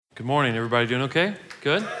Good morning. Everybody doing okay?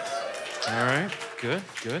 Good? All right. Good.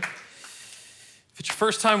 If it's your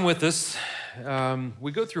first time with us,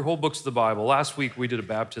 we go through whole books of the Bible. Last week we did a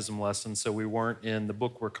baptism lesson, so we weren't in the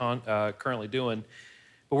book we're currently doing.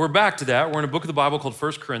 But we're back to that. We're in a book of the Bible called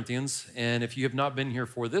 1 Corinthians. And if you have not been here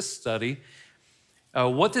for this study,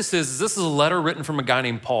 what this is a letter written from a guy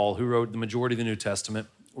named Paul, who wrote the majority of the New Testament,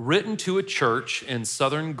 written to a church in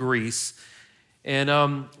southern Greece.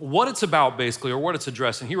 And what it's about, basically, or what it's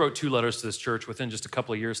addressing, he wrote 2 letters to this church within just a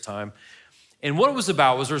couple of years' time. And what it was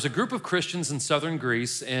about was there was a group of Christians in southern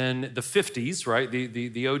Greece in the 50s, right?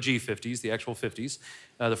 The OG 50s, the actual 50s,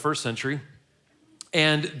 the first century.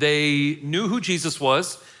 And they knew who Jesus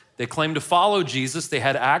was. They claimed to follow Jesus. They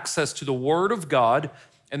had access to the Word of God,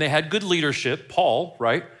 and they had good leadership, Paul,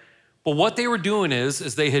 right? But what they were doing is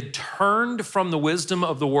they had turned from the wisdom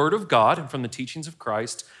of the Word of God and from the teachings of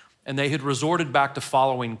Christ, and they had resorted back to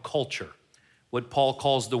following culture, what Paul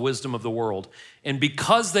calls the wisdom of the world. And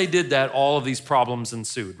because they did that, all of these problems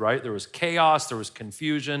ensued, right? There was chaos, there was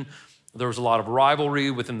confusion, there was a lot of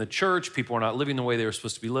rivalry within the church. People were not living the way they were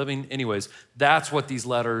supposed to be living. Anyways, that's what these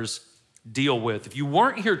letters deal with. If you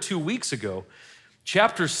weren't here 2 weeks ago,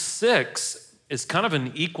 chapter 6 is kind of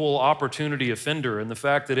an equal opportunity offender in the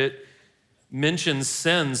fact that it mentions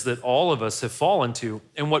sins that all of us have fallen to.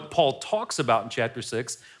 And what Paul talks about in chapter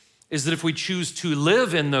 6 is that if we choose to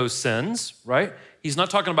live in those sins, right? He's not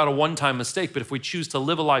talking about a one-time mistake, but if we choose to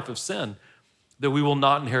live a life of sin, that we will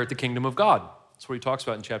not inherit the kingdom of God. That's what he talks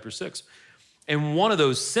about in chapter 6. And one of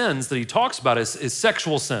those sins that he talks about is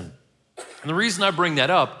sexual sin. And the reason I bring that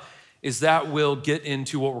up is that we'll get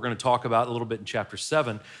into what we're going to talk about a little bit in chapter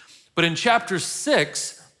 7. But in chapter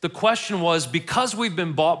 6, the question was, because we've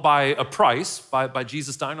been bought by a price, by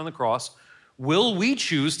Jesus dying on the cross, will we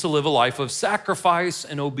choose to live a life of sacrifice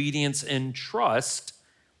and obedience and trust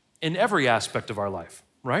in every aspect of our life,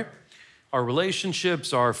 right? Our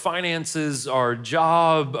relationships, our finances, our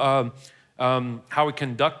job, how we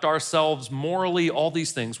conduct ourselves morally, all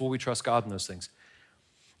these things. Will we trust God in those things?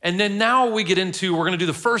 And then now we're going to do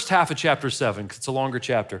the first half of chapter 7, because it's a longer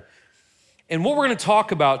chapter. And what we're going to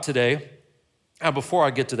talk about today, before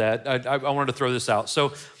I get to that, I wanted to throw this out.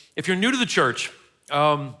 So if you're new to the church,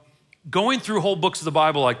 going through whole books of the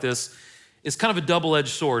Bible like this is kind of a double-edged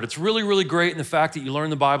sword. It's really, really great in the fact that you learn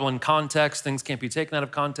the Bible in context. Things can't be taken out of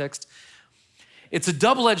context. It's a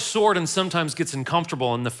double-edged sword and sometimes gets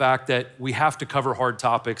uncomfortable in the fact that we have to cover hard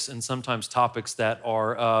topics and sometimes topics that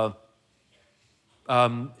are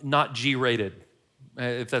not G-rated,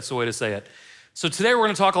 if that's the way to say it. So today we're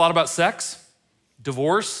going to talk a lot about sex,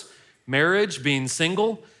 divorce, marriage, being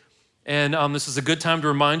single. And this is a good time to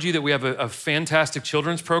remind you that we have a fantastic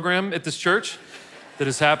children's program at this church that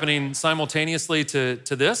is happening simultaneously to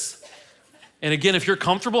this. And again, if you're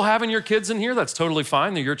comfortable having your kids in here, that's totally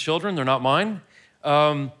fine. They're your children, they're not mine.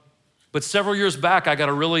 But several years back, I got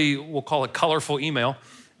a really, we'll call it colorful email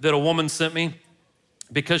that a woman sent me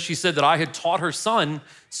because she said that I had taught her son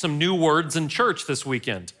some new words in church this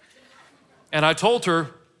weekend. And I told her,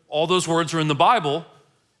 all those words are in the Bible.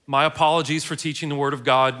 My apologies for teaching the Word of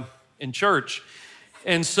God in church.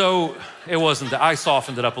 And so it wasn't that. I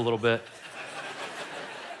softened it up a little bit.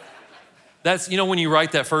 That's, when you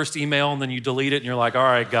write that first email and then you delete it and you're like, all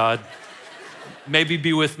right, God, maybe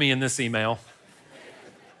be with me in this email.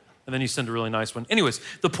 And then you send a really nice one. Anyways,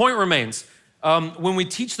 the point remains, when we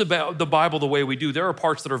teach the Bible the way we do, there are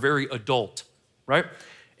parts that are very adult, right?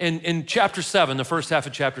 And in chapter 7, the first half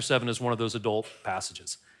of chapter 7 is one of those adult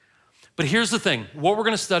passages. But here's the thing. What we're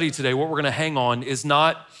going to study today, what we're going to hang on is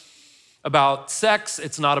not about sex.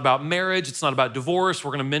 It's not about marriage. It's not about divorce.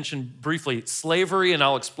 We're going to mention briefly slavery, and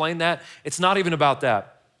I'll explain that. It's not even about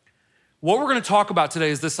that. What we're going to talk about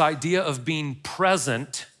today is this idea of being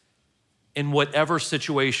present in whatever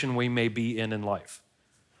situation we may be in life.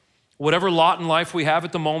 Whatever lot in life we have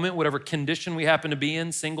at the moment, whatever condition we happen to be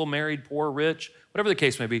in, single, married, poor, rich, whatever the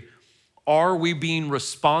case may be, are we being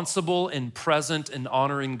responsible and present and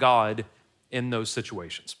honoring God in those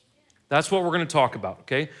situations? That's what we're going to talk about,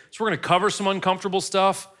 okay? So we're going to cover some uncomfortable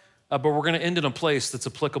stuff, but we're going to end in a place that's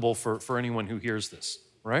applicable for anyone who hears this,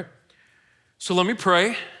 right? So let me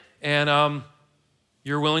pray, and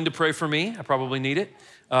you're willing to pray for me. I probably need it.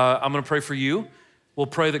 I'm going to pray for you. We'll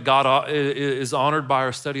pray that God is honored by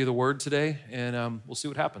our study of the Word today, and we'll see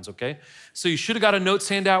what happens, okay? So you should have got a notes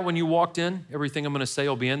handout when you walked in. Everything I'm going to say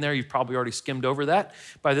will be in there. You've probably already skimmed over that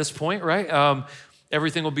by this point, right?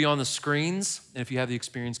 Everything will be on the screens, and if you have the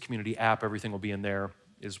Experience Community app, everything will be in there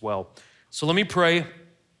as well. So let me pray.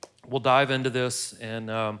 We'll dive into this and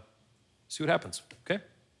see what happens, okay?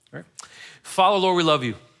 All right. Father, Lord, we love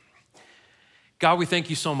you. God, we thank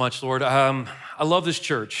you so much, Lord. I love this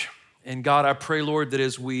church. And God, I pray, Lord, that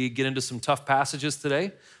as we get into some tough passages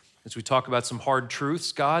today, as we talk about some hard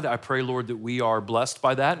truths, God, I pray, Lord, that we are blessed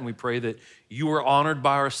by that, and we pray that you are honored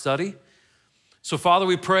by our study. So, Father,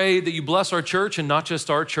 we pray that you bless our church, and not just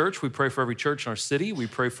our church. We pray for every church in our city. We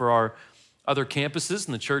pray for our other campuses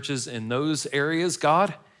and the churches in those areas,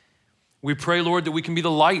 God. We pray, Lord, that we can be the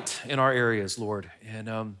light in our areas, Lord.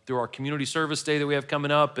 And through our community service day that we have coming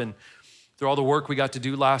up, and through all the work we got to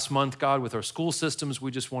do last month, God, with our school systems, we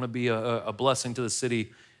just want to be a blessing to the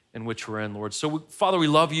city in which we're in, Lord. So, Father, we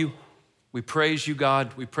love you. We praise you,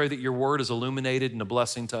 God. We pray that your word is illuminated and a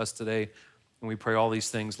blessing to us today. And we pray all these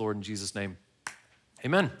things, Lord, in Jesus' name.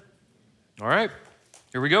 Amen. All right,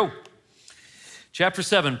 here we go. Chapter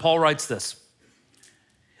 7, Paul writes this.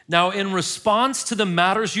 Now, in response to the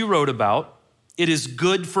matters you wrote about, it is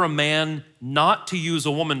good for a man not to use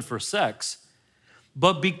a woman for sex.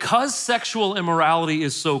 But because sexual immorality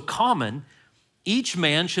is so common, each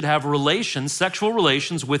man should have sexual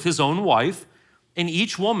relations with his own wife, and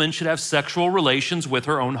each woman should have sexual relations with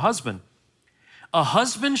her own husband. A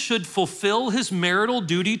husband should fulfill his marital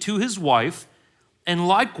duty to his wife, and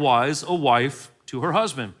likewise a wife to her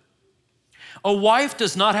husband. A wife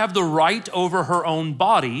does not have the right over her own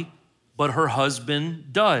body, but her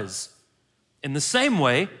husband does. In the same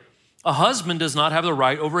way, a husband does not have the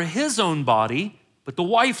right over his own body, but the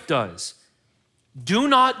wife does. Do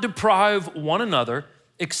not deprive one another,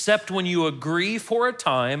 except when you agree for a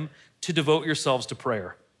time to devote yourselves to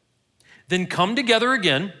prayer. Then come together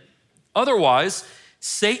again. Otherwise,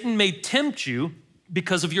 Satan may tempt you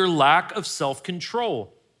because of your lack of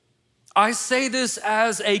self-control. I say this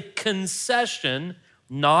as a concession,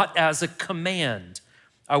 not as a command.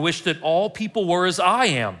 I wish that all people were as I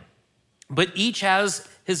am, but each has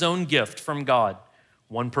his own gift from God.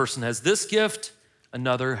 One person has this gift,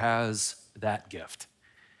 another has that gift.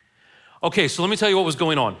 Okay, so let me tell you what was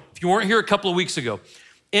going on. If you weren't here a couple of weeks ago,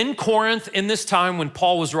 in Corinth, in this time when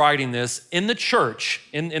Paul was writing this, in the church,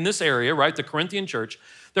 in this area, right, the Corinthian church,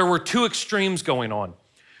 there were two extremes going on.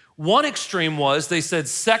 One extreme was they said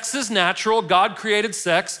sex is natural, God created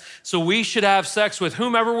sex, so we should have sex with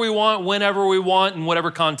whomever we want, whenever we want, in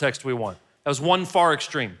whatever context we want. That was one far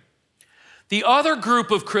extreme. The other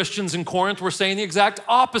group of Christians in Corinth were saying the exact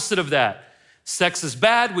opposite of that. Sex is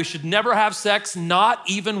bad. We should never have sex, not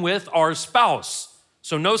even with our spouse.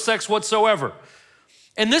 So no sex whatsoever.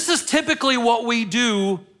 And this is typically what we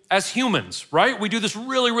do as humans, right? We do this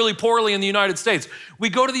really, really poorly in the United States. We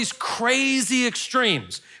go to these crazy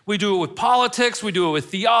extremes. We do it with politics. We do it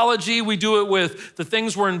with theology. We do it with the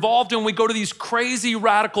things we're involved in. We go to these crazy,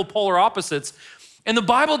 radical polar opposites. And the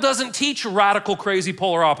Bible doesn't teach radical, crazy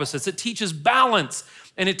polar opposites. It teaches balance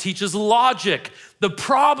and it teaches logic. The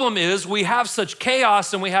problem is we have such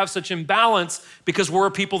chaos and we have such imbalance because we're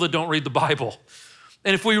a people that don't read the Bible.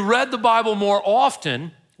 And if we read the Bible more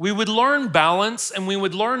often, we would learn balance and we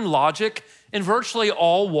would learn logic in virtually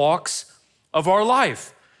all walks of our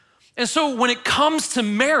life. And so when it comes to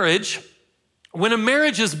marriage, when a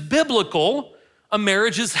marriage is biblical, a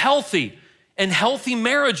marriage is healthy. And healthy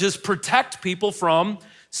marriages protect people from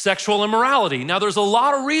sexual immorality. Now, there's a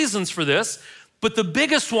lot of reasons for this, but the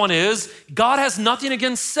biggest one is God has nothing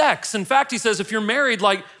against sex. In fact, he says if you're married,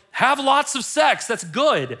 have lots of sex, that's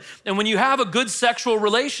good. And when you have a good sexual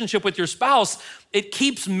relationship with your spouse, it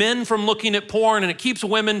keeps men from looking at porn and it keeps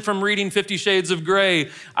women from reading 50 Shades of Grey.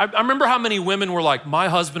 I remember how many women were like, my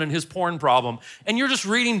husband and his porn problem. And you're just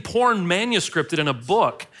reading porn manuscripted in a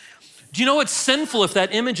book. Do you know it's sinful if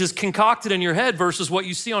that image is concocted in your head versus what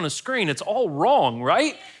you see on a screen? It's all wrong,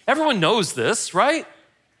 right? Everyone knows this, right?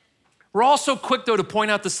 We're also quick, though, to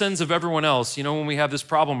point out the sins of everyone else, when we have this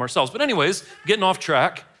problem ourselves. But anyways, getting off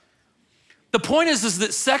track. The point is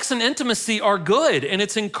that sex and intimacy are good, and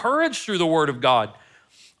it's encouraged through the Word of God.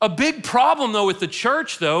 A big problem, though, with the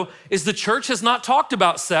church, is the church has not talked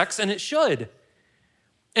about sex, and it should.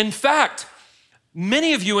 In fact,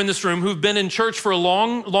 many of you in this room who've been in church for a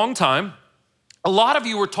long, long time, a lot of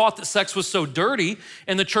you were taught that sex was so dirty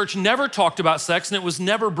and the church never talked about sex and it was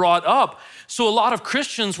never brought up. So a lot of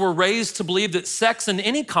Christians were raised to believe that sex in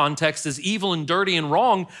any context is evil and dirty and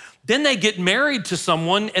wrong. Then they get married to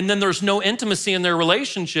someone and then there's no intimacy in their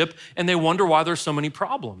relationship and they wonder why there's so many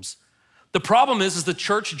problems. The problem is the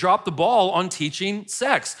church dropped the ball on teaching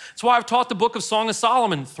sex. That's why I've taught the book of Song of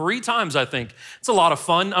Solomon 3 times, I think. It's a lot of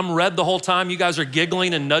fun. I'm read the whole time. You guys are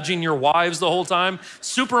giggling and nudging your wives the whole time.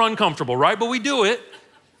 Super uncomfortable, right? But we do it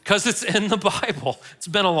because it's in the Bible. It's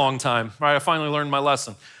been a long time, right? I finally learned my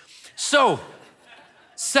lesson. So,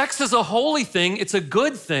 sex is a holy thing. It's a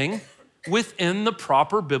good thing within the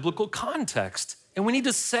proper biblical context. And we need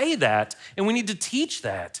to say that, and we need to teach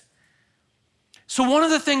that. So one of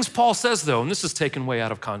the things Paul says, though, and this is taken way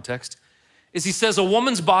out of context, is he says a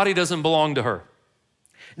woman's body doesn't belong to her.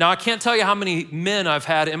 Now, I can't tell you how many men I've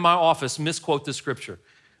had in my office misquote this scripture.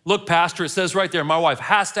 Look, pastor, it says right there, my wife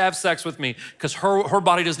has to have sex with me because her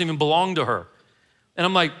body doesn't even belong to her. And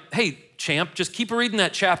I'm like, hey, champ, just keep reading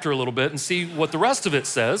that chapter a little bit and see what the rest of it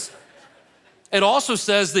says. It also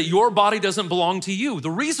says that your body doesn't belong to you. The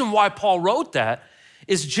reason why Paul wrote that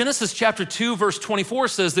is Genesis chapter 2, verse 24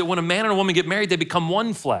 says that when a man and a woman get married, they become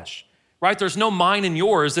one flesh, right? There's no mine and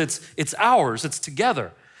yours, it's ours, it's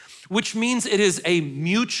together, which means it is a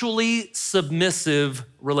mutually submissive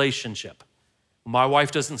relationship. My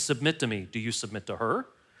wife doesn't submit to me. Do you submit to her?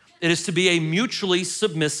 It is to be a mutually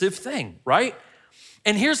submissive thing, right?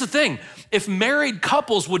 And here's the thing, if married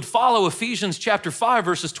couples would follow Ephesians chapter 5,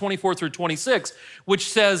 verses 24 through 26, which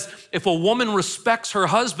says, if a woman respects her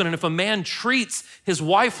husband and if a man treats his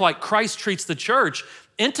wife like Christ treats the church,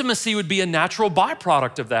 intimacy would be a natural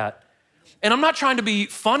byproduct of that. And I'm not trying to be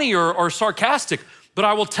funny or sarcastic, but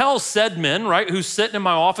I will tell said men, right, who's sitting in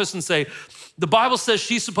my office and say, the Bible says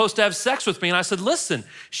she's supposed to have sex with me. And I said, listen,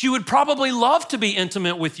 she would probably love to be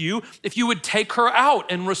intimate with you if you would take her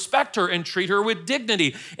out and respect her and treat her with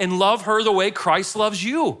dignity and love her the way Christ loves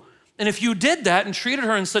you. And if you did that and treated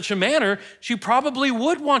her in such a manner, she probably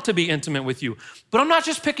would want to be intimate with you. But I'm not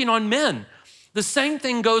just picking on men. The same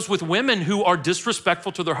thing goes with women who are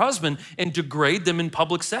disrespectful to their husband and degrade them in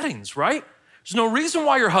public settings, right? There's no reason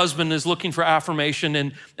why your husband is looking for affirmation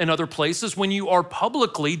in other places when you are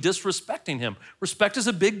publicly disrespecting him. Respect is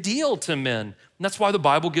a big deal to men, and that's why the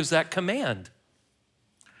Bible gives that command.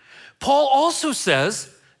 Paul also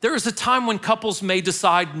says there is a time when couples may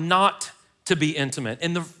decide not to be intimate,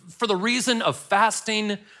 and for the reason of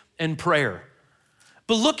fasting and prayer.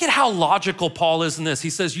 But look at how logical Paul is in this.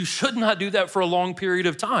 He says you should not do that for a long period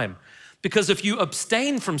of time, because if you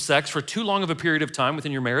abstain from sex for too long of a period of time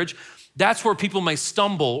within your marriage, that's where people may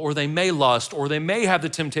stumble or they may lust or they may have the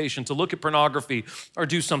temptation to look at pornography or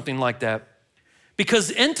do something like that.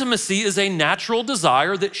 Because intimacy is a natural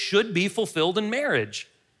desire that should be fulfilled in marriage.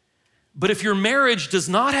 But if your marriage does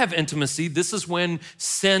not have intimacy, this is when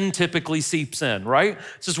sin typically seeps in, right?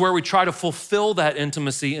 This is where we try to fulfill that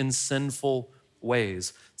intimacy in sinful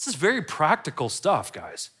ways. This is very practical stuff,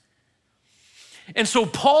 guys. And so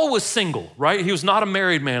Paul was single, right? He was not a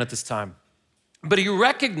married man at this time. But he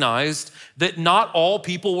recognized that not all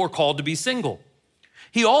people were called to be single.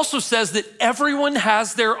 He also says that everyone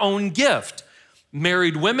has their own gift.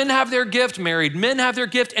 Married women have their gift, married men have their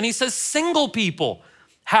gift, and he says single people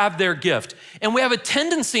have their gift. And we have a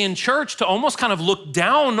tendency in church to almost kind of look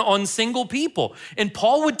down on single people. And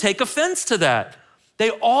Paul would take offense to that. They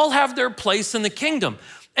all have their place in the kingdom.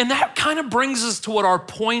 And that kind of brings us to what our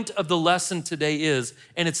point of the lesson today is,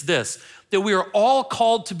 and it's this, that we are all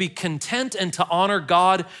called to be content and to honor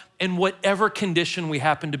God in whatever condition we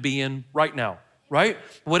happen to be in right now, right?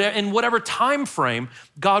 In whatever time frame,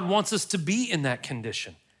 God wants us to be in that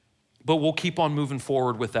condition. But we'll keep on moving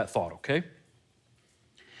forward with that thought, okay?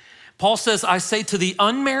 Paul says, I say to the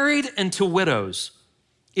unmarried and to widows,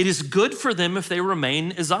 it is good for them if they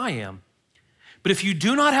remain as I am. But if you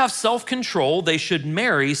do not have self-control, they should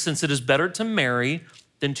marry, since it is better to marry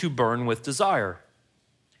than to burn with desire.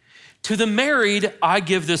 To the married, I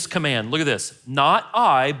give this command. Look at this. Not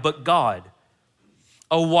I, but God.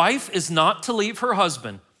 A wife is not to leave her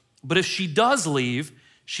husband, but if she does leave,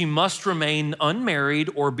 she must remain unmarried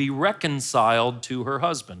or be reconciled to her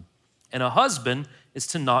husband. And a husband is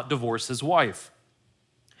to not divorce his wife.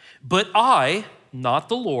 But I, not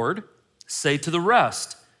the Lord, say to the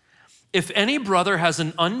rest, if any brother has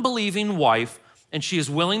an unbelieving wife and she is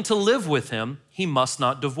willing to live with him, he must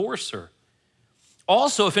not divorce her.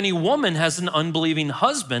 Also, if any woman has an unbelieving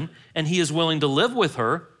husband and he is willing to live with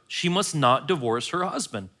her, she must not divorce her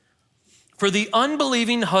husband. For the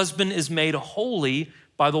unbelieving husband is made holy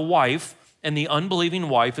by the wife, and the unbelieving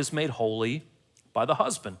wife is made holy by the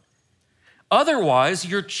husband. Otherwise,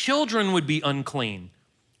 your children would be unclean,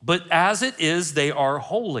 but as it is, they are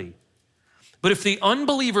holy. But if the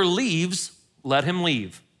unbeliever leaves, let him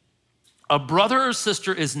leave. A brother or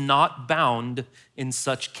sister is not bound in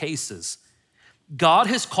such cases. God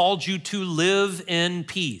has called you to live in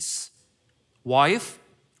peace. Wife,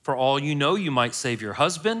 for all you know, you might save your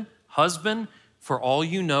husband. Husband, for all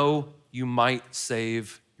you know, you might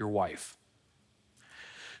save your wife.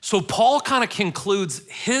 So Paul kind of concludes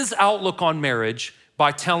his outlook on marriage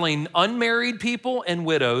by telling unmarried people and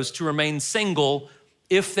widows to remain single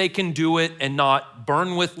if they can do it and not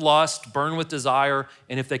burn with lust, burn with desire,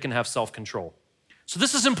 and if they can have self-control. So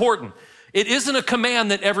this is important. It isn't a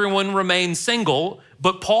command that everyone remain single,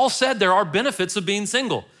 but Paul said there are benefits of being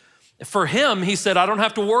single. For him, he said, I don't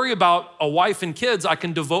have to worry about a wife and kids. I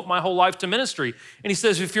can devote my whole life to ministry. And he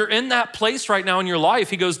says, if you're in that place right now in your life,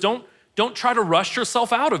 he goes, don't try to rush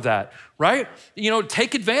yourself out of that, right?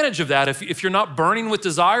 Take advantage of that. If you're not burning with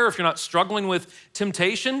desire, if you're not struggling with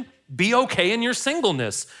temptation, be okay in your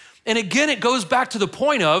singleness. And again, it goes back to the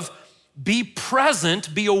point of be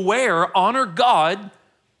present, be aware, honor God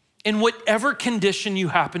in whatever condition you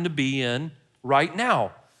happen to be in right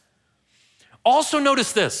now. Also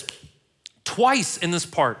notice this, twice in this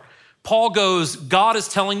part, Paul goes, God is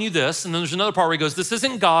telling you this, and then there's another part where he goes, this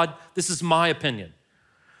isn't God, this is my opinion.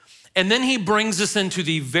 And then he brings us into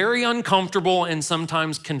the very uncomfortable and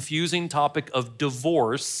sometimes confusing topic of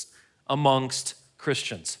divorce amongst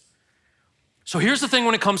Christians. So here's the thing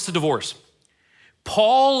when it comes to divorce.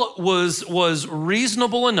 Paul was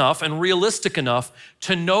reasonable enough and realistic enough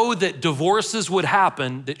to know that divorces would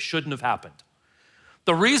happen that shouldn't have happened.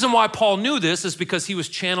 The reason why Paul knew this is because he was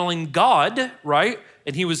channeling God, right?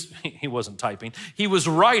 And he wasn't typing. He was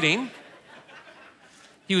writing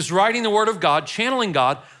the word of God, channeling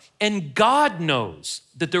God, and God knows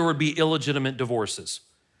that there would be illegitimate divorces.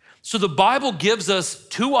 So the Bible gives us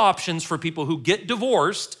two options for people who get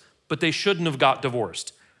divorced, but they shouldn't have got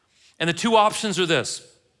divorced. And the two options are this: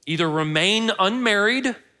 either remain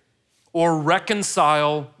unmarried or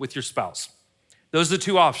reconcile with your spouse. Those are the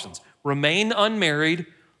two options: remain unmarried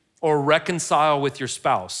or reconcile with your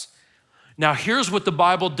spouse. Now, here's what the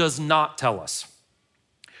Bible does not tell us.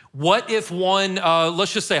 What if one,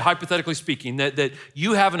 let's just say hypothetically speaking, that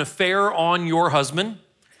you have an affair on your husband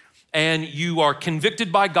and you are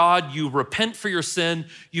convicted by God, you repent for your sin,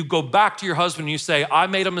 you go back to your husband and you say, I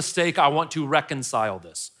made a mistake, I want to reconcile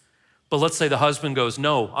this. But let's say the husband goes,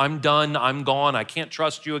 no, I'm done, I'm gone, I can't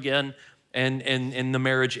trust you again, and the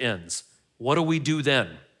marriage ends. What do we do then?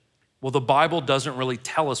 Well, the Bible doesn't really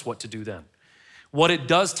tell us what to do then. What it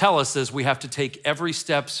does tell us is we have to take every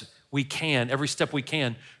step we can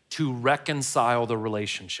to reconcile the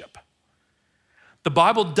relationship. The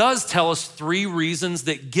Bible does tell us three reasons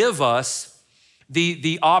that give us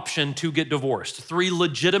the option to get divorced, three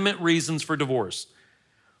legitimate reasons for divorce.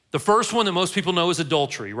 The first one that most people know is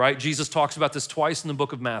adultery, right? Jesus talks about this twice in the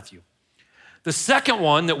book of Matthew. The second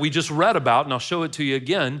one that we just read about, and I'll show it to you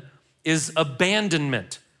again, is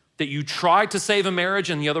abandonment, that you try to save a marriage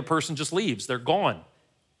and the other person just leaves, they're gone.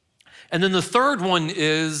 And then the third one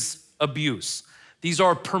is abuse. These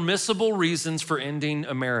are permissible reasons for ending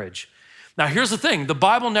a marriage. Now, here's the thing. The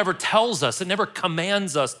Bible never tells us, it never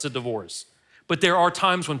commands us to divorce, but there are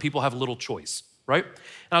times when people have little choice, right? And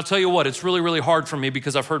I'll tell you what, it's really, really hard for me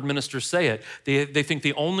because I've heard ministers say it. They think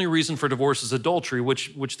the only reason for divorce is adultery,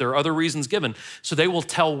 which there are other reasons given. So they will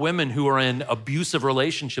tell women who are in abusive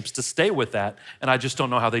relationships to stay with that, and I just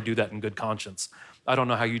don't know how they do that in good conscience. I don't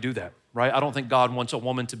know how you do that, right? I don't think God wants a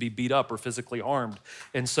woman to be beat up or physically harmed.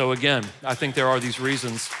 And so again, I think there are these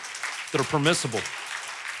reasons that are permissible.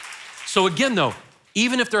 So again though,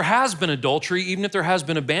 even if there has been adultery, even if there has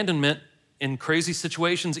been abandonment in crazy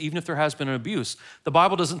situations, even if there has been an abuse, the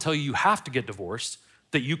Bible doesn't tell you have to get divorced,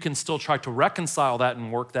 that you can still try to reconcile that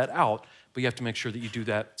and work that out, but you have to make sure that you do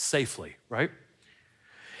that safely, right?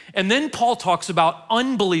 And then Paul talks about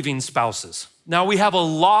unbelieving spouses. Now, we have a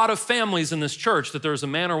lot of families in this church that there's a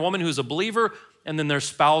man or woman who's a believer and then their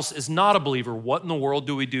spouse is not a believer. What in the world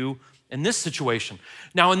do we do in this situation?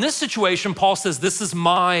 Now, in this situation, Paul says, this is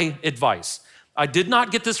my advice. I did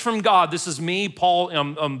not get this from God. This is me, Paul,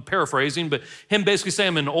 I'm paraphrasing, but him basically saying,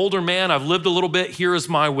 I'm an older man, I've lived a little bit, here is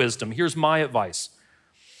my wisdom, here's my advice.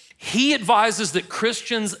 He advises that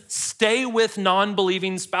Christians stay with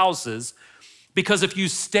non-believing spouses because if you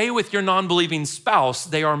stay with your non-believing spouse,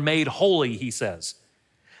 they are made holy, he says.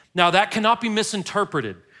 Now, that cannot be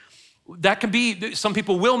misinterpreted. That can be, some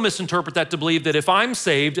people will misinterpret that to believe that if I'm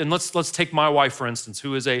saved, and let's take my wife, for instance,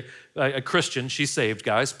 who is a Christian, she's saved,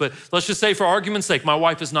 guys, but let's just say for argument's sake, my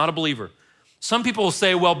wife is not a believer. Some people will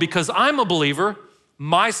say, well, because I'm a believer,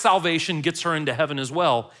 my salvation gets her into heaven as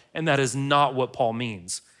well, and that is not what Paul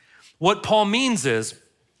means. What Paul means is,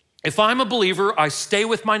 if I'm a believer, I stay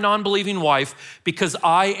with my non-believing wife because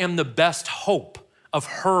I am the best hope of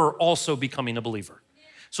her also becoming a believer.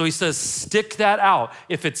 So he says, stick that out.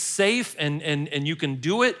 If it's safe and you can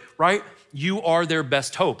do it, right, you are their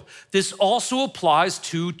best hope. This also applies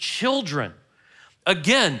to children.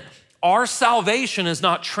 Again, our salvation is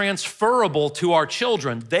not transferable to our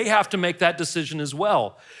children. They have to make that decision as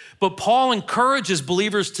well. But Paul encourages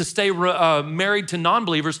believers to stay married to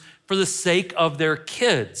non-believers for the sake of their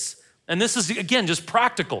kids. And this is, again, just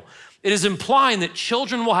practical. It is implying that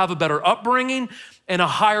children will have a better upbringing and a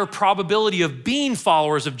higher probability of being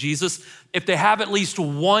followers of Jesus if they have at least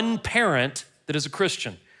one parent that is a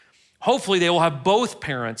Christian. Hopefully they will have both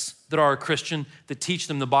parents that are a Christian that teach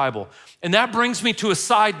them the Bible. And that brings me to a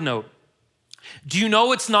side note. Do you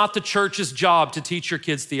know it's not the church's job to teach your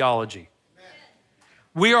kids theology?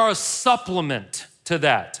 We are a supplement to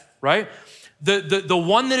that, right? The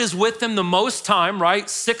one that is with them the most time, right?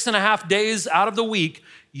 6.5 days out of the week,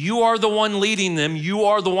 you are the one leading them. You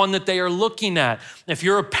are the one that they are looking at. If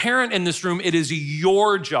you're a parent in this room, it is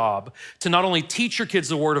your job to not only teach your kids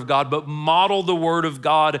the Word of God, but model the Word of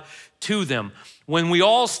God to them. When we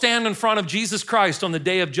all stand in front of Jesus Christ on the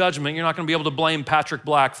day of judgment, you're not going to be able to blame Patrick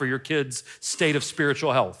Black for your kids' state of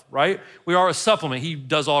spiritual health, right? We are a supplement. He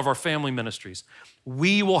does all of our family ministries.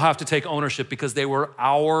 We will have to take ownership because they were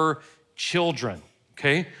our children,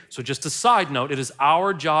 okay? So just a side note, it is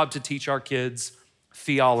our job to teach our kids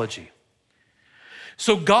theology.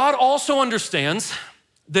 So God also understands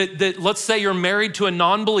that let's say you're married to a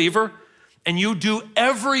non-believer and you do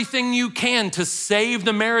everything you can to save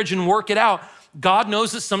the marriage and work it out. God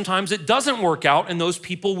knows that sometimes it doesn't work out and those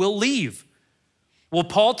people will leave. Well,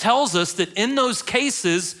 Paul tells us that in those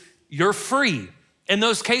cases, you're free. In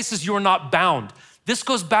those cases, you are not bound. This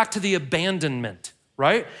goes back to the abandonment,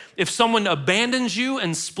 right? If someone abandons you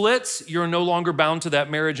and splits, you're no longer bound to that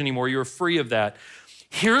marriage anymore. You're free of that.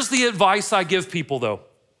 Here's the advice I give people though.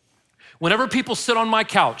 Whenever people sit on my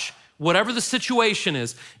couch, whatever the situation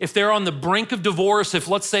is, if they're on the brink of divorce, if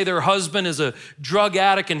let's say their husband is a drug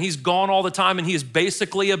addict and he's gone all the time and he has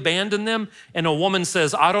basically abandoned them, and a woman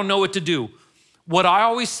says, I don't know what to do. What I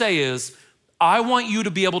always say is, I want you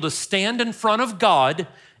to be able to stand in front of God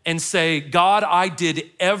and say, God, I did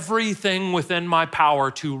everything within my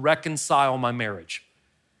power to reconcile my marriage.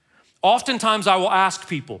 Oftentimes I will ask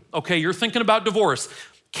people, okay, you're thinking about divorce.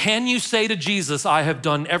 Can you say to Jesus, I have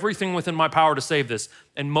done everything within my power to save this?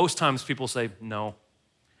 And most times people say, no,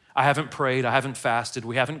 I haven't prayed, I haven't fasted,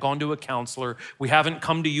 we haven't gone to a counselor, we haven't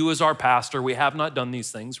come to you as our pastor, we have not done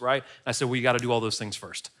these things, right? And I said, well, you gotta do all those things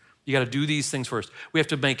first. You gotta do these things first. We have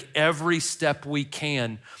to make every step we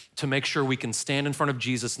can to make sure we can stand in front of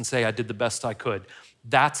Jesus and say, I did the best I could.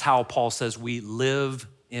 That's how Paul says we live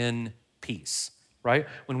in peace, right?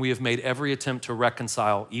 When we have made every attempt to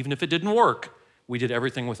reconcile, even if it didn't work, we did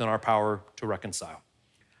everything within our power to reconcile.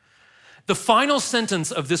 The final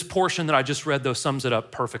sentence of this portion that I just read, though, sums it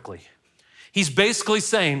up perfectly. He's basically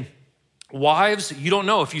saying, wives, you don't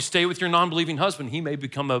know if you stay with your non-believing husband, he may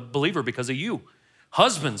become a believer because of you.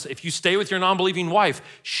 Husbands, if you stay with your non-believing wife,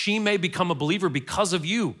 she may become a believer because of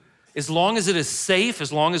you. As long as it is safe,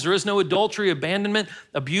 as long as there is no adultery, abandonment,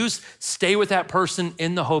 abuse, stay with that person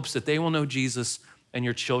in the hopes that they will know Jesus and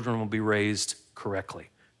your children will be raised correctly.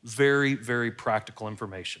 Very, very practical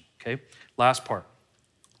information, okay? Last part.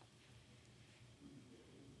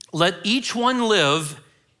 Let each one live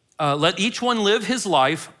his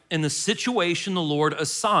life in the situation the Lord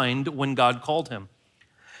assigned when God called him.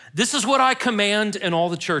 This is what I command in all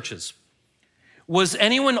the churches. Was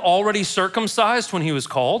anyone already circumcised when he was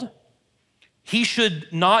called? He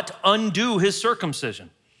should not undo his circumcision.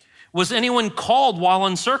 Was anyone called while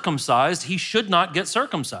uncircumcised? He should not get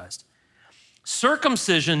circumcised.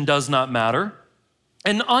 Circumcision does not matter,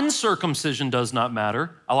 and uncircumcision does not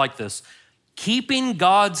matter. I like this. Keeping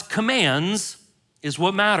God's commands is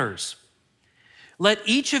what matters. Let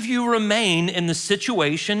each of you remain in the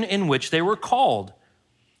situation in which they were called.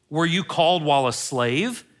 Were you called while a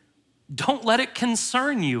slave? Don't let it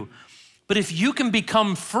concern you. But if you can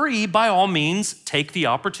become free, by all means, take the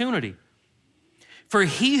opportunity. For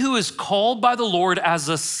he who is called by the Lord as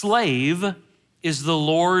a slave is the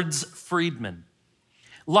Lord's freedman.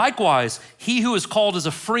 Likewise, he who is called as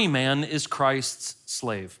a free man is Christ's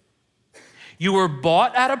slave. You were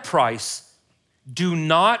bought at a price. Do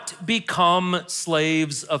not become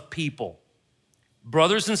slaves of people.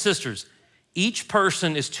 Brothers and sisters, each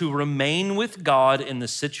person is to remain with God in the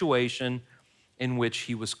situation in which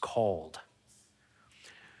he was called.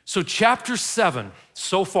 So chapter 7,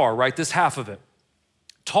 so far, right, this half of it,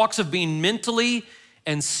 talks of being mentally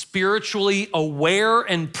and spiritually aware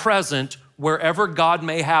and present wherever God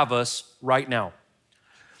may have us right now.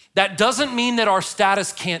 That doesn't mean that our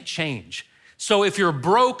status can't change. So if you're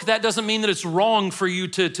broke, that doesn't mean that it's wrong for you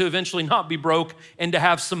to eventually not be broke and to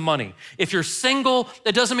have some money. If you're single,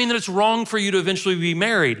 that doesn't mean that it's wrong for you to eventually be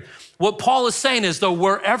married. What Paul is saying is, though,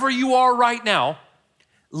 wherever you are right now,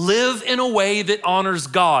 live in a way that honors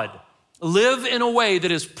God. Live in a way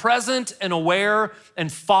that is present and aware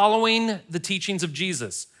and following the teachings of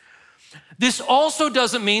Jesus. This also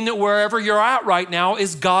doesn't mean that wherever you're at right now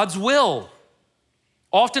is God's will.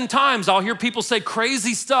 Oftentimes, I'll hear people say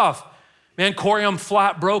crazy stuff. Man, Corey, I'm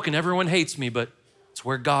flat broke and everyone hates me, but it's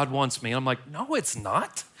where God wants me. I'm like, no, it's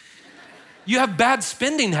not. You have bad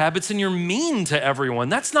spending habits and you're mean to everyone.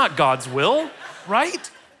 That's not God's will, right?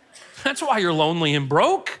 That's why you're lonely and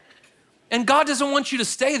broke. And God doesn't want you to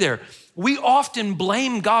stay there. We often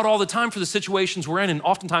blame God all the time for the situations we're in, and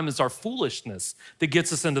oftentimes it's our foolishness that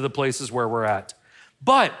gets us into the places where we're at.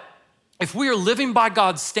 But if we are living by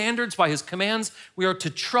God's standards, by his commands, we are to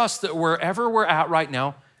trust that wherever we're at right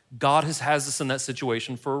now, God has us in that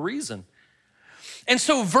situation for a reason. And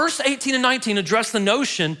so verse 18 and 19 address the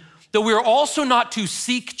notion that we are also not to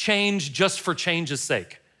seek change just for change's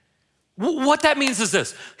sake. What that means is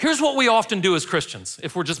this. Here's what we often do as Christians,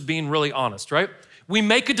 if we're just being really honest, right? We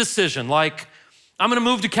make a decision like, I'm gonna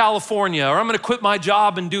move to California, or I'm gonna quit my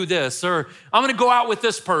job and do this, or I'm gonna go out with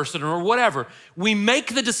this person, or whatever. We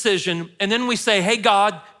make the decision, and then we say, hey,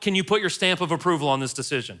 God, can you put your stamp of approval on this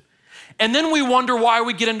decision? And then we wonder why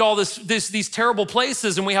we get into all these terrible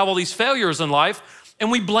places and we have all these failures in life,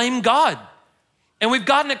 and we blame God. And we've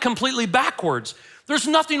gotten it completely backwards. There's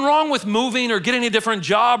nothing wrong with moving or getting a different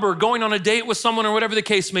job or going on a date with someone or whatever the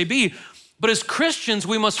case may be. But as Christians,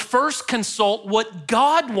 we must first consult what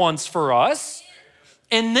God wants for us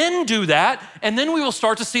and then do that. And then we will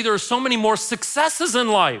start to see there are so many more successes in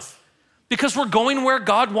life because we're going where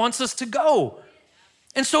God wants us to go.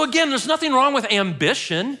 And so again, there's nothing wrong with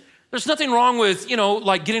ambition. There's nothing wrong with,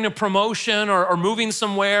 like getting a promotion or moving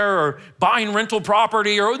somewhere or buying rental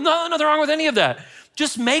property or nothing wrong with any of that.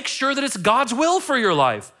 Just make sure that it's God's will for your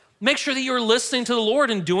life. Make sure that you're listening to the Lord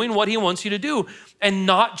and doing what he wants you to do and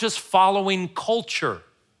not just following culture.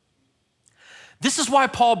 This is why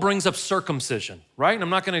Paul brings up circumcision, right? And I'm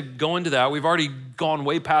not gonna go into that. We've already gone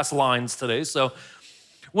way past lines today. So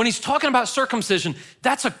when he's talking about circumcision,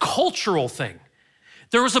 that's a cultural thing.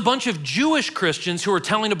 There was a bunch of Jewish Christians who were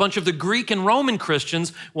telling a bunch of the Greek and Roman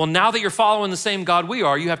Christians, well, now that you're following the same God we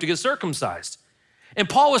are, you have to get circumcised. And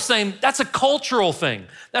Paul was saying, that's a cultural thing.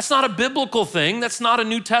 That's not a biblical thing. That's not a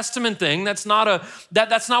New Testament thing. That's not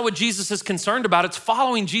what Jesus is concerned about. It's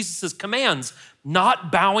following Jesus' commands,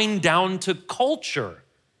 not bowing down to culture.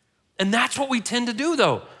 And that's what we tend to do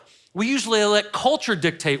though. We usually let culture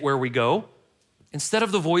dictate where we go instead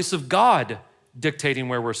of the voice of God dictating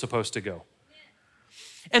where we're supposed to go.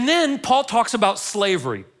 And then Paul talks about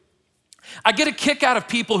slavery. I get a kick out of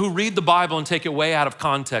people who read the Bible and take it way out of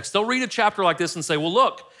context. They'll read a chapter like this and say, well,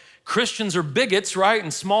 look, Christians are bigots, right?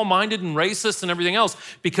 And small-minded and racist and everything else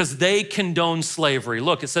because they condone slavery.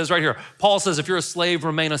 Look, it says right here, Paul says, if you're a slave,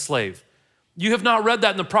 remain a slave. You have not read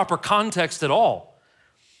that in the proper context at all.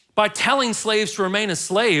 By telling slaves to remain as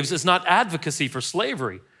slaves is not advocacy for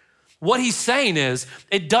slavery. What he's saying is,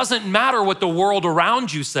 it doesn't matter what the world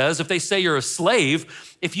around you says. If they say you're a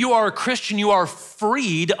slave, if you are a Christian, you are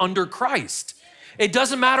freed under Christ. It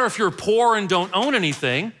doesn't matter if you're poor and don't own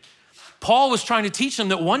anything. Paul was trying to teach them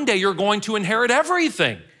that one day you're going to inherit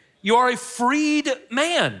everything. You are a freed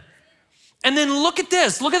man. And then look at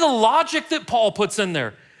this. Look at the logic that Paul puts in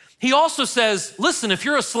there. He also says, listen, if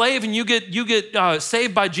you're a slave and you get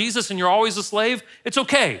saved by Jesus and you're always a slave, it's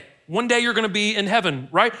okay. One day you're gonna be in heaven,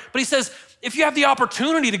 right? But he says, if you have the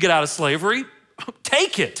opportunity to get out of slavery,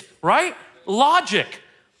 take it, right? Logic.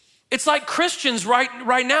 It's like Christians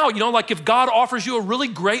right now, like if God offers you a really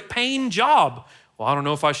great paying job, well, I don't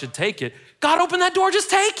know if I should take it. God opened that door, just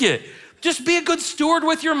take it. Just be a good steward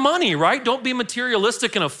with your money, right? Don't be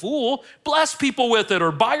materialistic and a fool. Bless people with it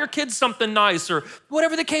or buy your kids something nice or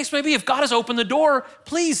whatever the case may be. If God has opened the door,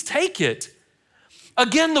 please take it.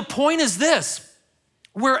 Again, the point is this.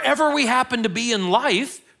 Wherever we happen to be in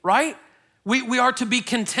life, right? We are to be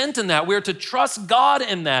content in that. We are to trust God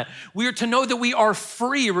in that. We are to know that we are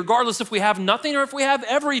free, regardless if we have nothing or if we have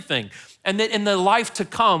everything. And that in the life to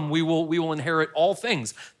come, we will inherit all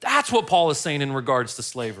things. That's what Paul is saying in regards to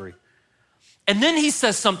slavery. And then he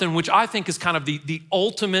says something which I think is kind of the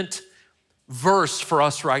ultimate verse for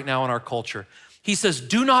us right now in our culture. He says,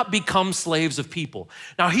 do not become slaves of people.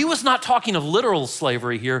 Now, he was not talking of literal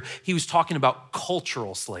slavery here. He was talking about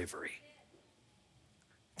cultural slavery.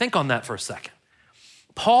 Think on that for a second.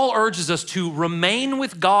 Paul urges us to remain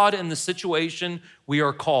with God in the situation we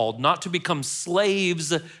are called, not to become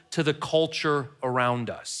slaves to the culture around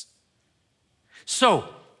us. So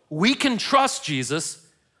we can trust Jesus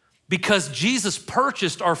because Jesus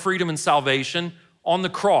purchased our freedom and salvation on the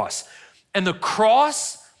cross. And the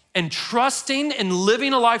cross and trusting and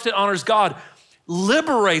living a life that honors God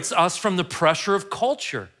liberates us from the pressure of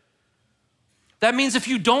culture. That means if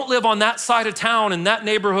you don't live on that side of town in that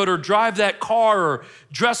neighborhood or drive that car or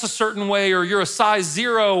dress a certain way or you're a size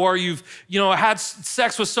 0 or you've had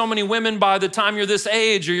sex with so many women by the time you're this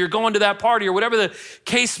age or you're going to that party or whatever the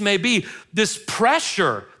case may be, this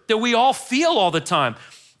pressure that we all feel all the time.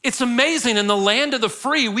 It's amazing. In the land of the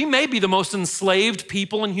free, we may be the most enslaved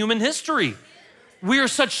people in human history. We are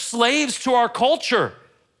such slaves to our culture,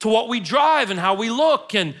 to what we drive and how we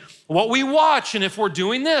look and what we watch, and if we're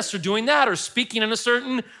doing this or doing that or speaking in a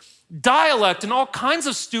certain dialect and all kinds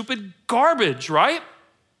of stupid garbage, right?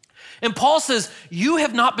 And Paul says, you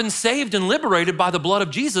have not been saved and liberated by the blood of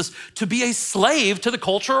Jesus to be a slave to the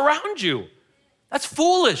culture around you. That's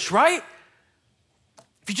foolish, right?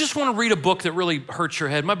 If you just want to read a book that really hurts your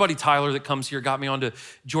head, my buddy Tyler that comes here got me onto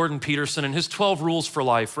Jordan Peterson and his 12 rules for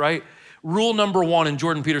life, right? Rule number 1 in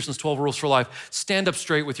Jordan Peterson's 12 rules for life, stand up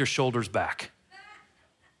straight with your shoulders back.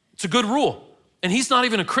 It's a good rule. And he's not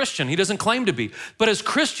even a Christian. He doesn't claim to be. But as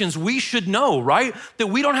Christians, we should know, right? That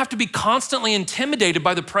we don't have to be constantly intimidated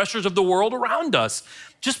by the pressures of the world around us.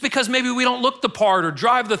 Just because maybe we don't look the part or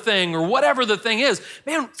drive the thing or whatever the thing is.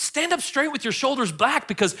 Man, stand up straight with your shoulders back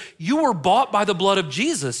because you were bought by the blood of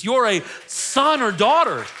Jesus. You're a son or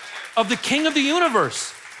daughter of the King of the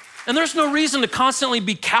universe. And there's no reason to constantly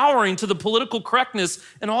be cowering to the political correctness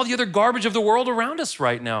and all the other garbage of the world around us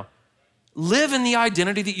right now. Live in the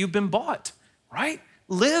identity that you've been bought, right?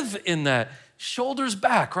 Live in that. Shoulders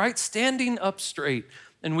back, right? Standing up straight.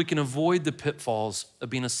 And we can avoid the pitfalls of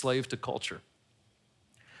being a slave to culture.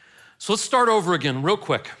 So let's start over again real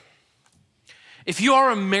quick. If you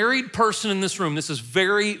are a married person in this room, this is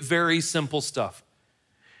very, very simple stuff.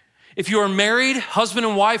 If you are married, husband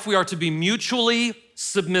and wife, we are to be mutually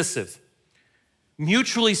submissive.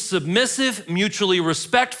 Mutually submissive, mutually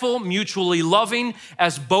respectful, mutually loving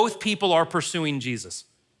as both people are pursuing Jesus.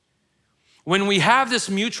 When we have this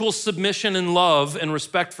mutual submission and love and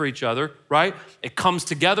respect for each other, right? It comes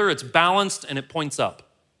together, it's balanced, and it points up.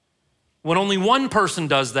 When only one person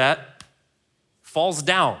does that, falls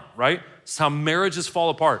down, right? It's how marriages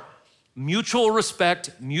fall apart. Mutual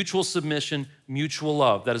respect, mutual submission, mutual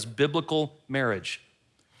love. That is biblical marriage.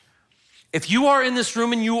 If you are in this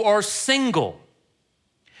room and you are single,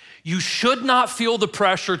 you should not feel the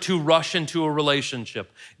pressure to rush into a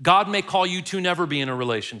relationship. God may call you to never be in a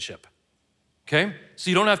relationship, okay?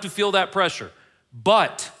 So you don't have to feel that pressure.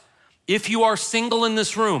 But if you are single in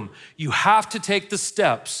this room, you have to take the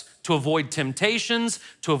steps to avoid temptations,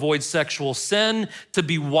 to avoid sexual sin, to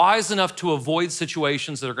be wise enough to avoid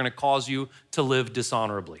situations that are gonna cause you to live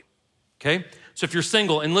dishonorably, okay? So if you're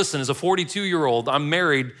single, and listen, as a 42-year-old, I'm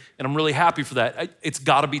married and I'm really happy for that. It's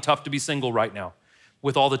gotta be tough to be single right now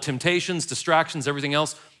with all the temptations, distractions, everything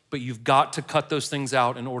else, but you've got to cut those things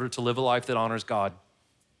out in order to live a life that honors God.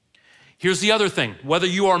 Here's the other thing. Whether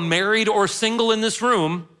you are married or single in this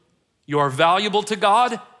room, you are valuable to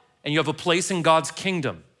God and you have a place in God's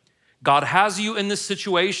kingdom. God has you in this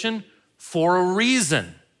situation for a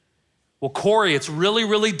reason. Well, Corey, it's really,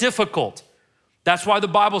 really difficult. That's why the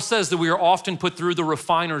Bible says that we are often put through the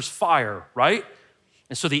refiner's fire, right?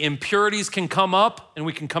 And so the impurities can come up and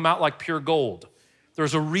we can come out like pure gold.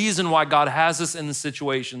 There's a reason why God has us in the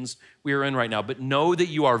situations we are in right now, but know that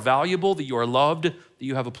you are valuable, that you are loved, that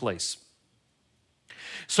you have a place.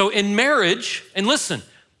 So in marriage, and listen,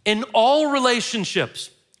 in all relationships,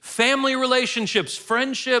 family relationships,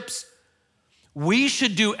 friendships, we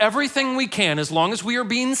should do everything we can as long as we are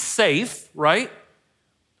being safe, right?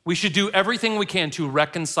 We should do everything we can to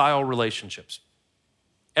reconcile relationships.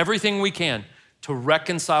 Everything we can to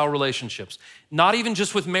reconcile relationships. Not even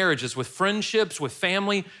just with marriages, with friendships, with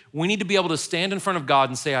family. We need to be able to stand in front of God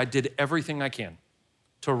and say, I did everything I can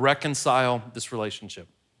to reconcile this relationship.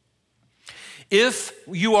 If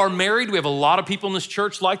you are married, we have a lot of people in this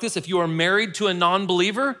church like this. If you are married to a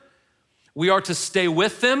non-believer, we are to stay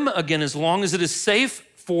with them, again, as long as it is safe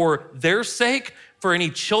for their sake, for any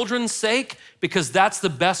children's sake, because that's the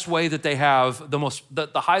best way that they have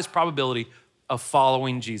the highest probability of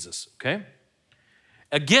following Jesus, okay?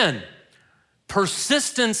 Again,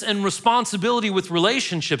 persistence and responsibility with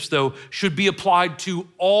relationships, though, should be applied to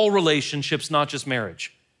all relationships, not just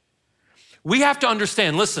marriage. We have to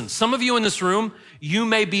understand, listen, some of you in this room, you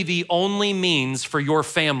may be the only means for your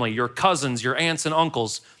family, your cousins, your aunts and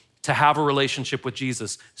uncles to have a relationship with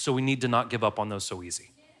Jesus, so we need to not give up on those so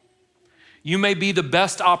easy. You may be the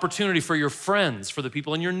best opportunity for your friends, for the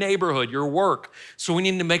people in your neighborhood, your work, so we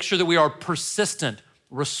need to make sure that we are persistent,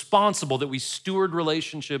 responsible, that we steward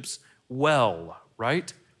relationships well,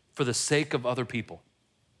 right? For the sake of other people.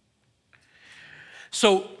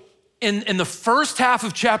 So in the first half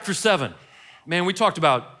of chapter 7, Man, we talked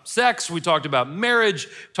about sex, we talked about marriage,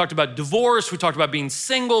 we talked about divorce, we talked about being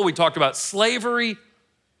single, we talked about slavery,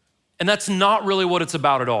 and that's not really what it's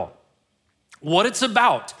about at all. What it's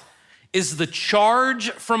about is the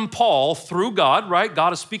charge from Paul through God, right?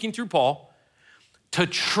 God is speaking through Paul, to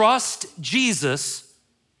trust Jesus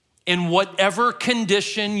in whatever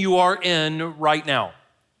condition you are in right now.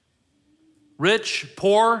 Rich,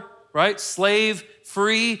 poor, right? Slave,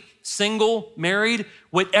 free, single, married,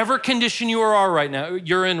 whatever condition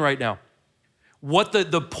you're in right now. What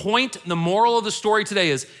the point, the moral of the story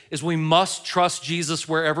today is we must trust Jesus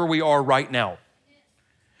wherever we are right now.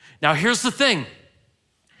 Now, here's the thing.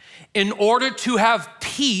 In order to have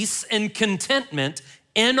peace and contentment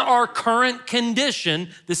in our current condition,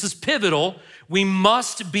 this is pivotal, we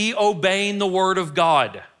must be obeying the word of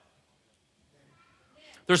God.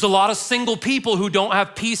 There's a lot of single people who don't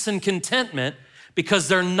have peace and contentment because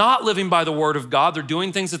they're not living by the word of God. They're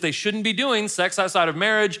doing things that they shouldn't be doing, sex outside of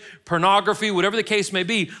marriage, pornography, whatever the case may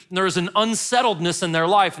be. And there is an unsettledness in their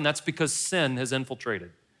life, and that's because sin has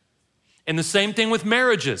infiltrated. And the same thing with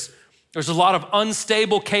marriages. There's a lot of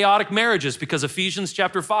unstable, chaotic marriages because Ephesians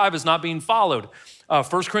chapter 5 is not being followed. 1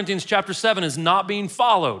 Corinthians chapter 7 is not being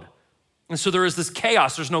followed. And so there is this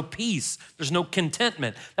chaos. There's no peace. There's no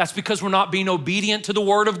contentment. That's because we're not being obedient to the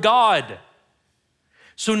word of God.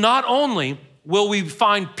 So not only will we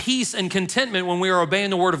find peace and contentment when we are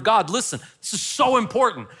obeying the word of God, listen, this is so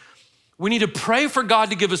important. We need to pray for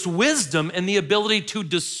God to give us wisdom and the ability to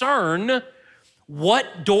discern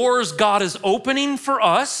what doors God is opening for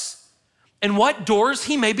us and what doors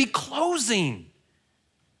he may be closing.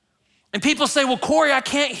 And people say, well, Corey, I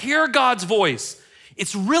can't hear God's voice.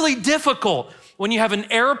 It's really difficult when you have an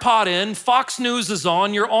AirPod in, Fox News is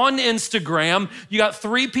on, you're on Instagram, you got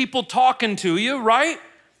 3 people talking to you, right?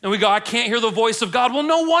 And we go, I can't hear the voice of God. Well,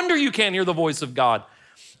 no wonder you can't hear the voice of God.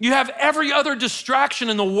 You have every other distraction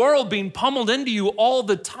in the world being pummeled into you all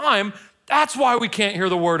the time. That's why we can't hear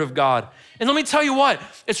the word of God. And let me tell you what,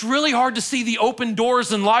 it's really hard to see the open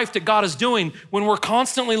doors in life that God is doing when we're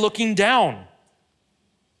constantly looking down.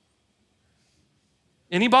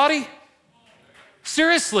 Anybody?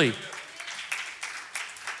 Seriously.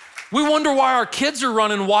 We wonder why our kids are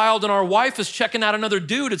running wild and our wife is checking out another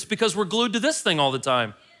dude. It's because we're glued to this thing all the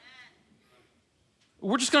time.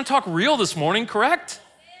 We're just gonna talk real this morning, correct?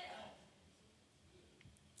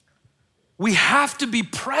 We have to be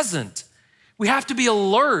present. We have to be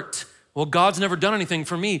alert. Well, God's never done anything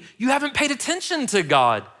for me. You haven't paid attention to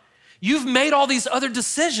God. You've made all these other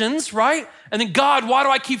decisions, right? And then, God, why do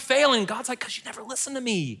I keep failing? God's like, because you never listen to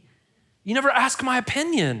me. You never ask my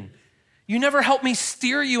opinion. You never help me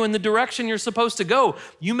steer you in the direction you're supposed to go.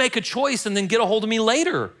 You make a choice and then get a hold of me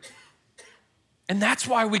later. And that's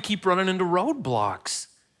why we keep running into roadblocks.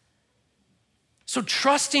 So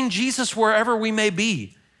trusting Jesus wherever we may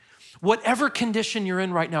be, whatever condition you're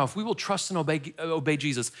in right now, if we will trust and obey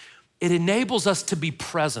Jesus, it enables us to be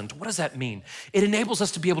present. What does that mean? It enables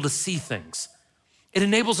us to be able to see things. It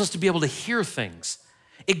enables us to be able to hear things.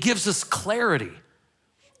 It gives us clarity.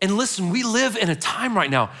 And listen, we live in a time right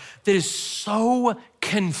now that is so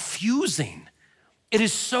confusing. It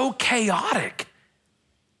is so chaotic.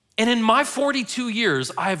 And in my 42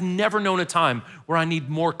 years, I have never known a time where I need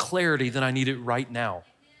more clarity than I need it right now.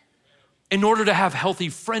 In order to have healthy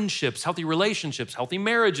friendships, healthy relationships, healthy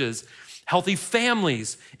marriages, healthy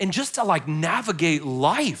families, and just to navigate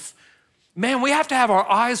life. Man, we have to have our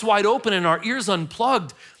eyes wide open and our ears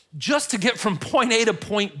unplugged just to get from point A to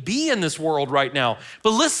point B in this world right now.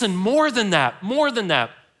 But listen, more than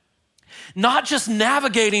that, not just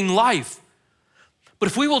navigating life, but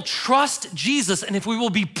if we will trust Jesus and if we will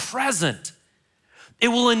be present, it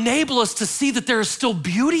will enable us to see that there is still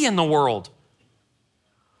beauty in the world.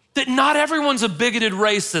 That not everyone's a bigoted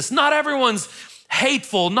racist, not everyone's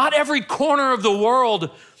hateful, not every corner of the world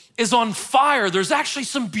is on fire. There's actually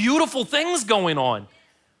some beautiful things going on.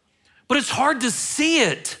 But it's hard to see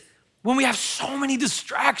it when we have so many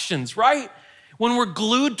distractions, right? When we're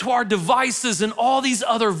glued to our devices and all these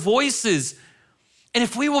other voices. And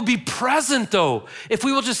if we will be present though, if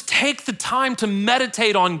we will just take the time to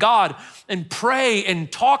meditate on God and pray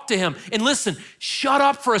and talk to him and listen, shut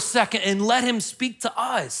up for a second and let him speak to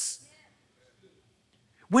us.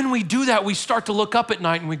 When we do that, we start to look up at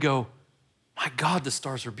night and we go, my God, the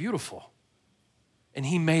stars are beautiful. And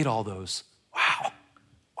he made all those. Wow.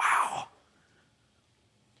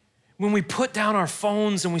 When we put down our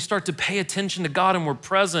phones and we start to pay attention to God and we're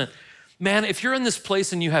present, man, if you're in this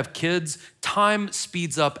place and you have kids, time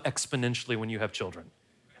speeds up exponentially when you have children.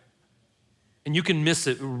 And you can miss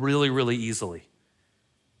it really, really easily.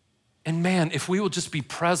 And man, if we will just be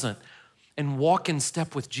present and walk in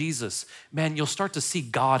step with Jesus, man, you'll start to see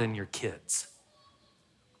God in your kids.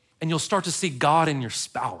 And you'll start to see God in your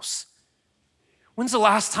spouse. When's the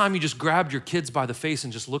last time you just grabbed your kids by the face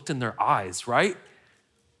and just looked in their eyes, right?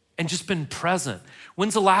 And just been present?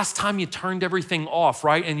 When's the last time you turned everything off,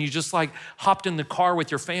 right? And you just like hopped in the car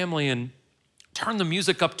with your family and turned the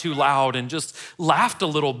music up too loud and just laughed a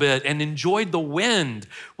little bit and enjoyed the wind?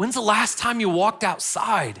 When's the last time you walked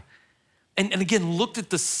outside and again looked at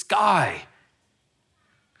the sky?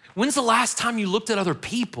 When's the last time you looked at other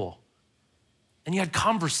people and you had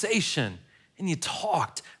conversation and you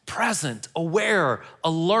talked? Present, aware,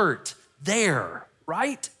 alert, there,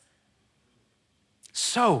 right?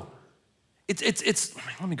 So, it's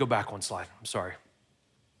let me go back one slide, I'm sorry.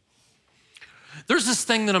 There's this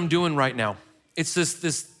thing that I'm doing right now. It's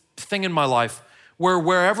this thing in my life where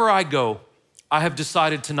wherever I go, I have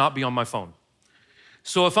decided to not be on my phone.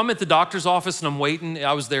 So if I'm at the doctor's office and I'm waiting,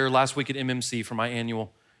 I was there last week at MMC for my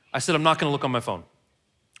annual, I said, I'm not gonna look on my phone.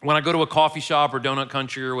 When I go to a coffee shop or Donut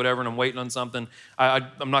Country or whatever and I'm waiting on something,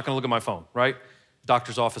 I'm not gonna look at my phone, right?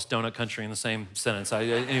 Doctor's office, Donut Country in the same sentence.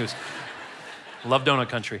 Anyways, love Donut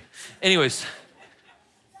Country. Anyways,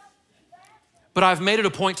 but I've made it a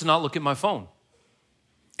point to not look at my phone.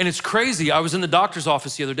 And it's crazy, I was in the doctor's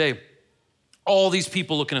office the other day, all these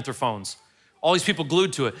people looking at their phones, all these people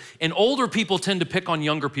glued to it. And older people tend to pick on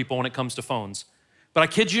younger people when it comes to phones. But I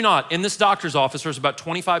kid you not, in this doctor's office, there's about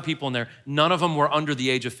 25 people in there. None of them were under the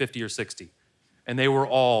age of 50 or 60. And they were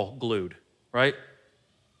all glued, right? I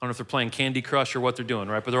don't know if they're playing Candy Crush or what they're doing,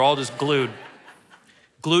 right? But they're all just glued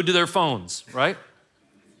to their phones, right?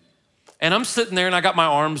 And I'm sitting there and I got my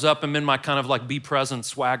arms up. I'm in my kind of like be present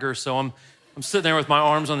swagger. So I'm sitting there with my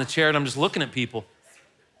arms on the chair and I'm just looking at people.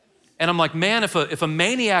 And I'm like, man, if a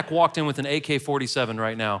maniac walked in with an AK-47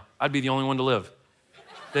 right now, I'd be the only one to live.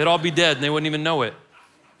 They'd all be dead and they wouldn't even know it.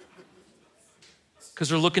 Because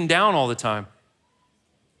they're looking down all the time.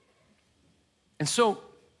 And so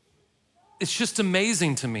it's just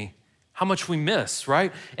amazing to me how much we miss,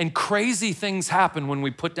 right? And crazy things happen when we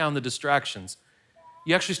put down the distractions.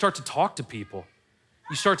 You actually start to talk to people.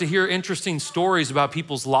 You start to hear interesting stories about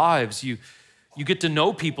people's lives. You get to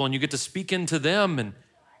know people and you get to speak into them.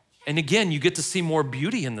 And again, you get to see more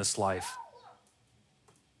beauty in this life.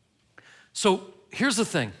 So here's the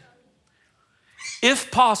thing.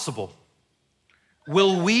 If possible,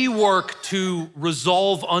 will we work to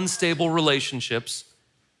resolve unstable relationships,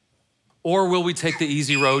 or will we take the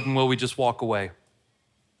easy road and will we just walk away?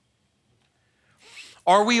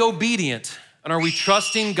 Are we obedient and are we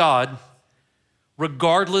trusting God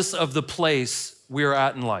regardless of the place we're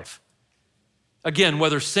at in life? Again,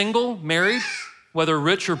 whether single, married, whether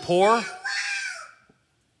rich or poor,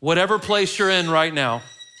 whatever place you're in right now,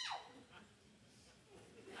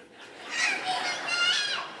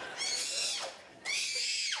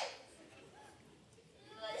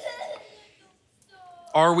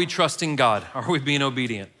 are we trusting God? Are we being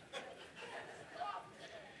obedient?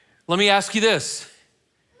 Let me ask you this.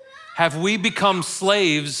 Have we become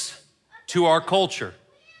slaves to our culture?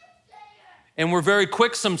 And we're very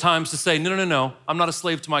quick sometimes to say, no, I'm not a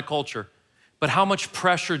slave to my culture. But how much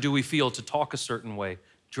pressure do we feel to talk a certain way,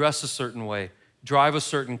 dress a certain way, drive a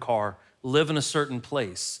certain car, live in a certain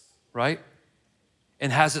place, right?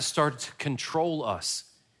 And has it started to control us?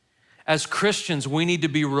 As Christians, we need to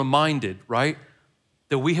be reminded, right,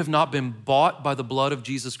 that we have not been bought by the blood of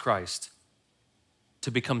Jesus Christ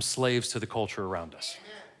to become slaves to the culture around us.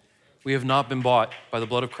 We have not been bought by the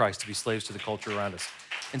blood of Christ to be slaves to the culture around us.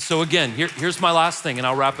 And so again, here's my last thing and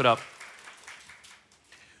I'll wrap it up.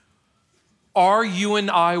 Are you and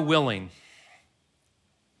I willing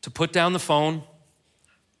to put down the phone?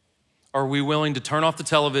 Are we willing to turn off the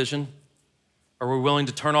television? Are we willing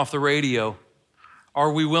to turn off the radio?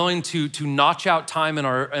 Are we willing to notch out time in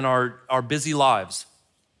our busy lives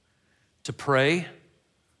to pray,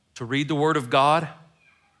 to read the Word of God,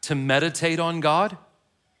 to meditate on God?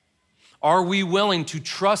 Are we willing to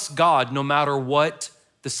trust God no matter what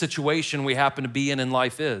the situation we happen to be in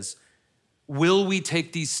life is? Will we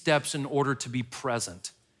take these steps in order to be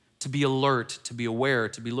present, to be alert, to be aware,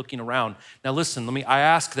 to be looking around? Now listen, I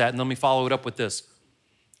ask that and let me follow it up with this.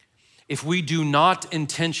 If we do not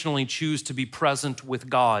intentionally choose to be present with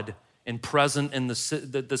God and present in the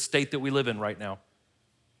state that we live in right now,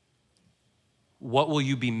 what will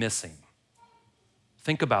you be missing?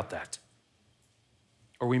 Think about that.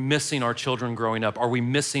 Are we missing our children growing up? Are we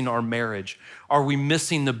missing our marriage? Are we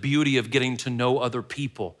missing the beauty of getting to know other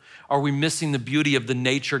people? Are we missing the beauty of the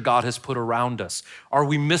nature God has put around us? Are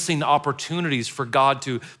we missing opportunities for God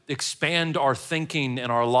to expand our thinking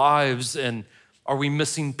and our lives and Are we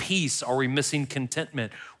missing peace? Are we missing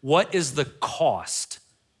contentment? What is the cost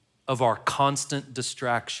of our constant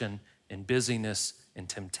distraction and busyness and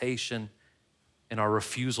temptation and our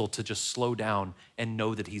refusal to just slow down and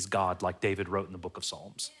know that he's God, like David wrote in the book of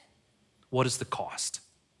Psalms? What is the cost?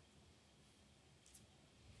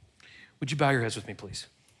 Would you bow your heads with me, please?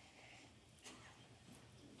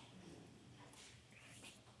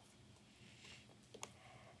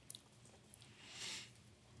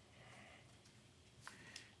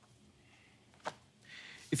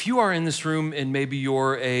 If you are in this room and maybe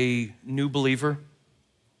you're a new believer,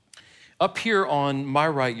 up here on my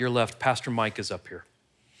right, your left, Pastor Mike is up here.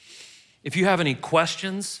 If you have any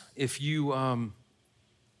questions, if you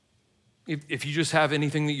just have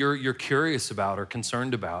anything that you're curious about or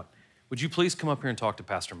concerned about, would you please come up here and talk to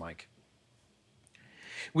Pastor Mike?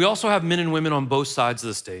 We also have men and women on both sides of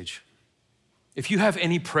the stage. If you have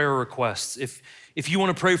any prayer requests, if you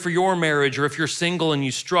want to pray for your marriage, or if you're single and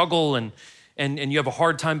you struggle and you have a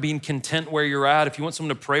hard time being content where you're at, if you want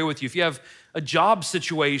someone to pray with you, if you have a job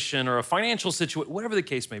situation or a financial situation, whatever the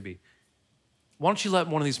case may be, why don't you let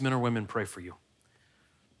one of these men or women pray for you?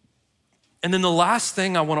 And then the last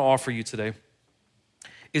thing I want to offer you today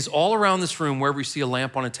is all around this room, wherever you see a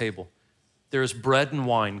lamp on a table, there is bread and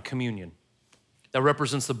wine, communion, that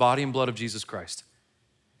represents the body and blood of Jesus Christ.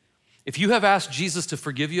 If you have asked Jesus to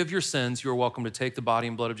forgive you of your sins, you are welcome to take the body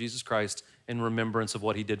and blood of Jesus Christ in remembrance of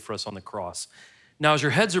what he did for us on the cross. Now, as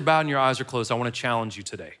your heads are bowed and your eyes are closed, I want to challenge you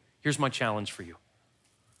today. Here's my challenge for you.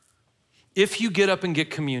 If you get up and get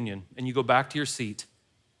communion and you go back to your seat,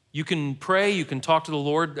 you can pray, you can talk to the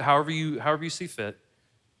Lord however you see fit.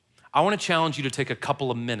 I want to challenge you to take a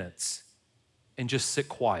couple of minutes and just sit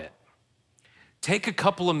quiet. Take a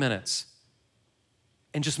couple of minutes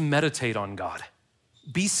and just meditate on God.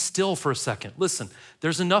 Be still for a second. Listen,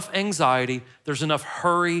 there's enough anxiety, there's enough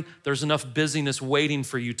hurry, there's enough busyness waiting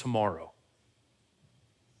for you tomorrow.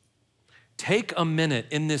 Take a minute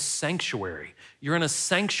in this sanctuary. You're in a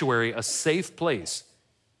sanctuary, a safe place.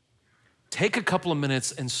 Take a couple of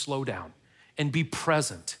minutes and slow down and be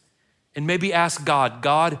present. And maybe ask God,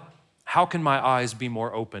 God, how can my eyes be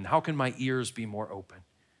more open? How can my ears be more open?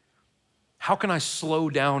 How can I slow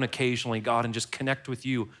down occasionally, God, and just connect with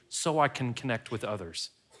you so I can connect with others?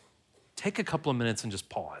 Take a couple of minutes and just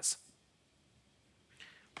pause.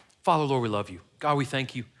 Father, Lord, we love you. God, we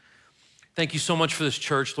thank you. Thank you so much for this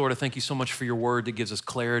church, Lord. I thank you so much for your word that gives us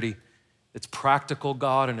clarity. It's practical,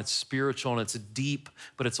 God, and it's spiritual, and it's deep,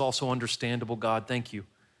 but it's also understandable, God. Thank you.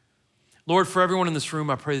 Lord, for everyone in this room,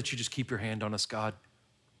 I pray that you just keep your hand on us, God.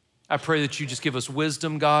 I pray that you just give us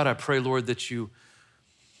wisdom, God. I pray, Lord, that you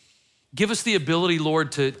give us the ability,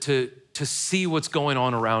 Lord, to see what's going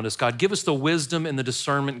on around us, God. Give us the wisdom and the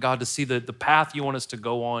discernment, God, to see the path you want us to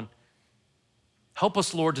go on. Help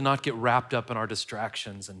us, Lord, to not get wrapped up in our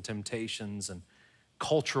distractions and temptations and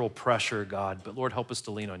cultural pressure, God. But Lord, help us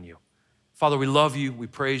to lean on you. Father, we love you. We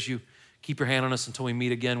praise you. Keep your hand on us until we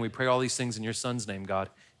meet again. We pray all these things in your son's name, God.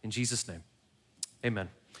 In Jesus' name, amen.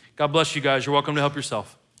 God bless you guys. You're welcome to help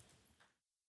yourself.